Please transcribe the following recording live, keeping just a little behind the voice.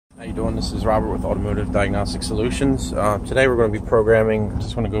How you doing? This is Robert with Automotive Diagnostic Solutions. Today we're going to be programming,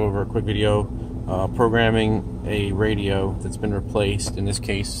 just want to go over a quick video, programming a radio that's been replaced. In this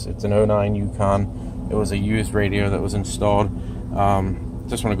case, it's an 09 Yukon. It was a used radio that was installed.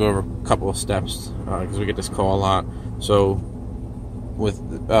 Just want to go over a couple of steps because we get this call a lot. So with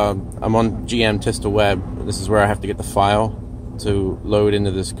I'm on GM Tista Web. This is where I have to get the file to load into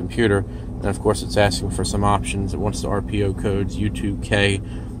this computer, and of course it's asking for some options. It wants the RPO codes,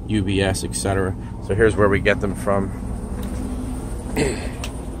 U2K, UBS, etc. So here's where we get them from.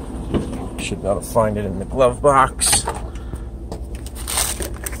 Should be able to find it in the glove box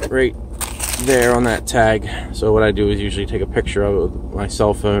right there on that tag. So what I do is usually take a picture of it with my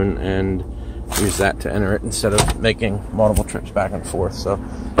cell phone and use that to enter it instead of making multiple trips back and forth. So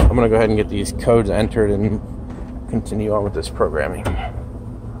I'm going to go ahead and get these codes entered and continue on with this programming.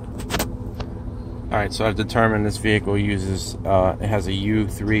 Alright, so I've determined this vehicle uses, it has a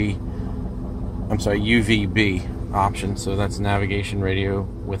UVB option, so that's navigation radio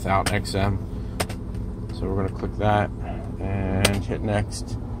without XM. So we're going to click that and hit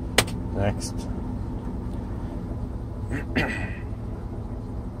next, next.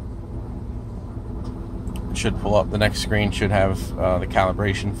 It should pull up, the next screen should have the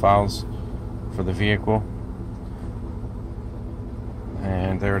calibration files for the vehicle.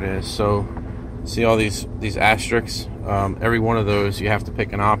 And there it is. So see all these asterisks? Every one of those you have to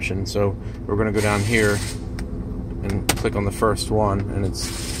pick an option. So we're going to go down here and click on the first one, and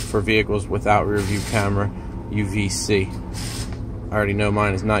it's for vehicles without rear view camera, UVC. I already know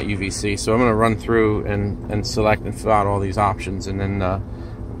mine is not UVC, so I'm going to run through and select and fill out all these options, and then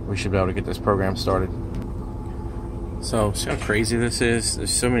we should be able to get this program started. So see how crazy this is?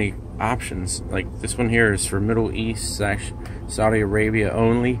 There's so many options. Like this one here is for Middle East / Saudi Arabia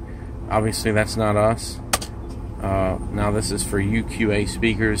only. Obviously that's not us. Now this is for UQA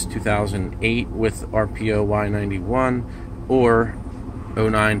speakers 2008 with RPO Y91, or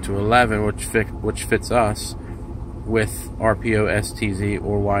 09 to 11, which fits us, with RPO STZ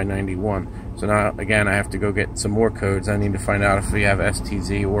or Y91. So now again I have to go get some more codes. I need to find out if we have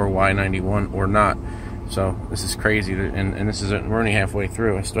STZ or Y91 or not. So this is crazy, and this is we're only halfway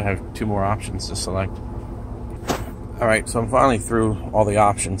through. I still have 2 more options to select. Alright, so I'm finally through all the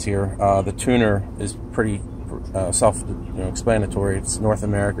options here. The tuner is pretty self-explanatory. It's North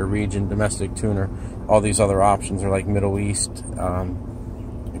America region, domestic tuner. All these other options are like Middle East,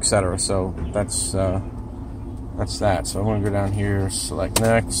 etc. So that's that. So I'm going to go down here, select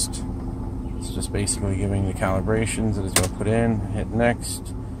next. It's just basically giving the calibrations that it's going to put in. Hit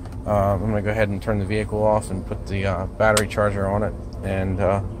next. I'm going to go ahead and turn the vehicle off and put the battery charger on it and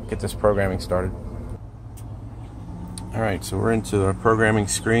get this programming started. Alright, so we're into the programming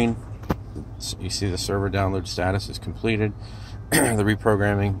screen. You see the server download status is completed. The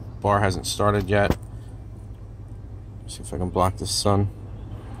reprogramming bar hasn't started yet. Let's see if I can block the sun.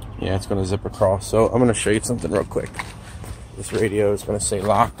 Yeah, it's going to zip across. So I'm going to show you something real quick. This radio is going to say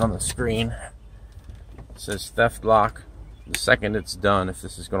locked on the screen. It says theft lock. The second it's done, if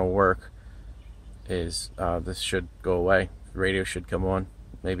this is going to work, is this should go away. The radio should come on.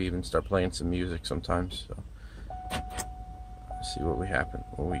 Maybe even start playing some music sometimes. So let's see what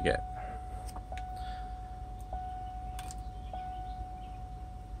we get.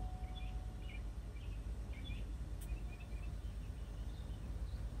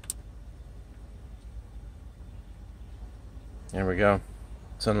 There we go.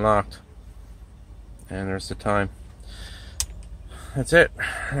 It's unlocked. And there's the time. That's it.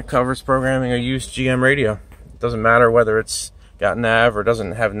 It covers programming a used GM radio. It doesn't matter whether it's got nav or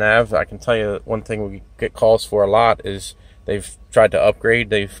doesn't have nav. I can tell you that one thing we get calls for a lot is they've tried to upgrade.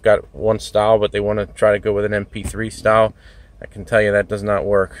 They've got one style, but they want to try to go with an MP3 style. I can tell you that does not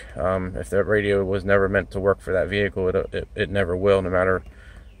work. If that radio was never meant to work for that vehicle, it never will, no matter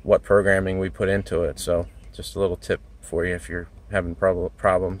what programming we put into it. So just a little tip for you if you're having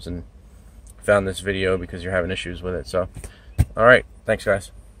problems and found this video because you're having issues with it. So alright, thanks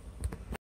guys.